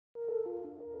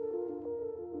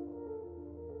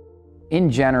In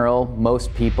general,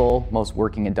 most people, most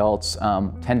working adults,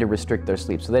 tend to restrict their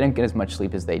sleep. So they don't get as much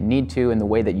sleep as they need to, and the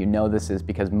way that you know this is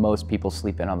because most people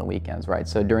sleep in on the weekends, right?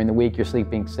 So during the week, you're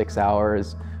sleeping 6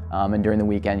 hours, and during the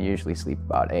weekend, you usually sleep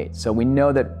about 8. So we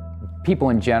know that people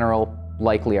in general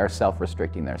likely are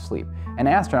self-restricting their sleep. And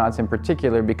astronauts in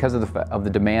particular, because of the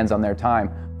demands on their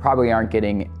time, probably aren't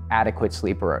getting adequate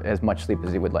sleep or as much sleep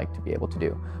as they would like to be able to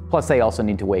do. Plus, they also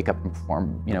need to wake up and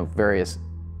perform, various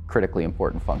critically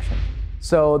important functions.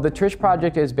 So the TRISH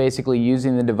project is basically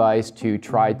using the device to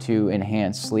try to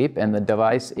enhance sleep, and the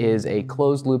device is a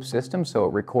closed loop system, so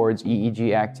it records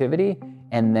EEG activity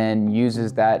and then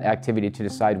uses that activity to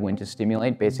decide when to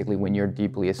stimulate. Basically, when you're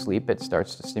deeply asleep, it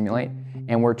starts to stimulate.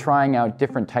 And we're trying out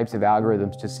different types of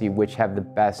algorithms to see which have the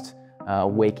best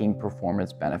waking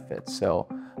performance benefits. So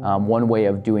one way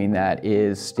of doing that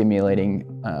is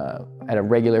stimulating at a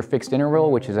regular fixed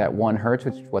interval, which is at 1 hertz,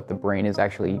 which is what the brain is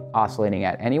actually oscillating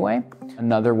at anyway.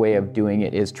 Another way of doing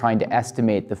it is trying to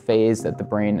estimate the phase that the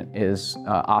brain is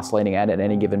oscillating at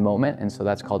any given moment, and so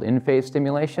that's called in-phase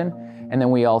stimulation. And then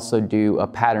we also do a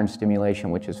pattern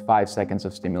stimulation, which is 5 seconds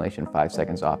of stimulation, 5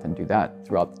 seconds off, and do that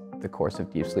throughout the course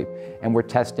of deep sleep. And we're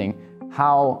testing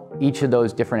how each of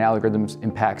those different algorithms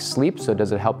impacts sleep. So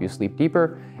does it help you sleep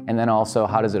deeper? And then also,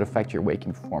 how does it affect your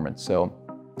waking performance? So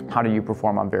how do you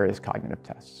perform on various cognitive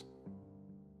tests?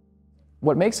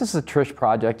 What makes this a TRISH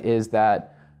project is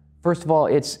that, first of all,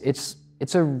 it's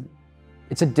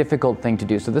a difficult thing to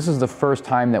do. So this is the first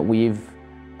time that we've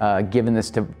given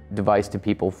this device to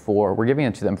people we're giving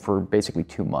it to them for basically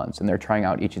 2 months, and they're trying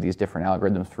out each of these different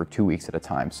algorithms for 2 weeks at a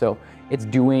time. So it's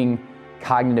doing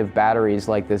cognitive batteries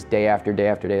like this day after day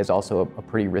after day is also a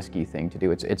pretty risky thing to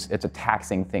do. It's a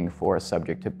taxing thing for a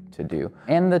subject to do.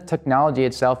 And the technology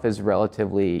itself is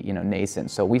relatively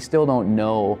nascent, so we still don't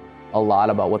know a lot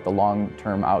about what the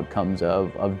long-term outcomes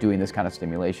of doing this kind of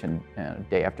stimulation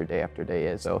day after day after day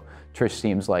is. So TRISH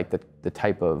seems like the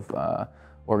type of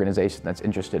organization that's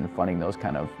interested in funding those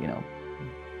kind of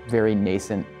very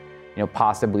nascent,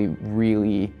 possibly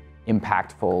really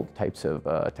impactful types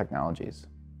of technologies.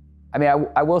 I mean,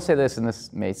 I will say this, and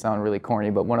this may sound really corny,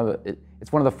 but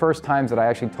it's one of the first times that I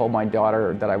actually told my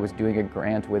daughter that I was doing a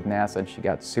grant with NASA, and she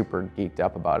got super geeked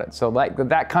up about it. So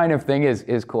that kind of thing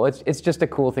is cool. It's just a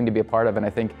cool thing to be a part of, and I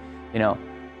think,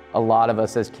 a lot of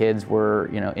us as kids were,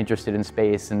 interested in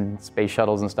space and space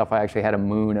shuttles and stuff. I actually had a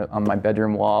moon on my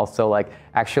bedroom wall, so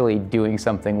actually doing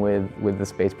something with the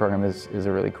space program is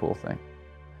a really cool thing.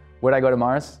 Would I go to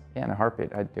Mars? Yeah, in a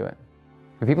heartbeat, I'd do it.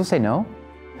 Do people say no?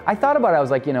 I thought about it, I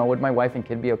was like, would my wife and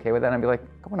kid be okay with that? And I'd be like,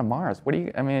 going to Mars,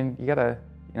 you gotta,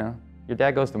 your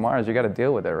dad goes to Mars, you gotta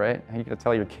deal with it, right? You gotta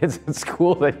tell your kids at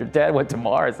school that your dad went to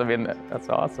Mars. I mean, that's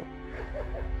awesome.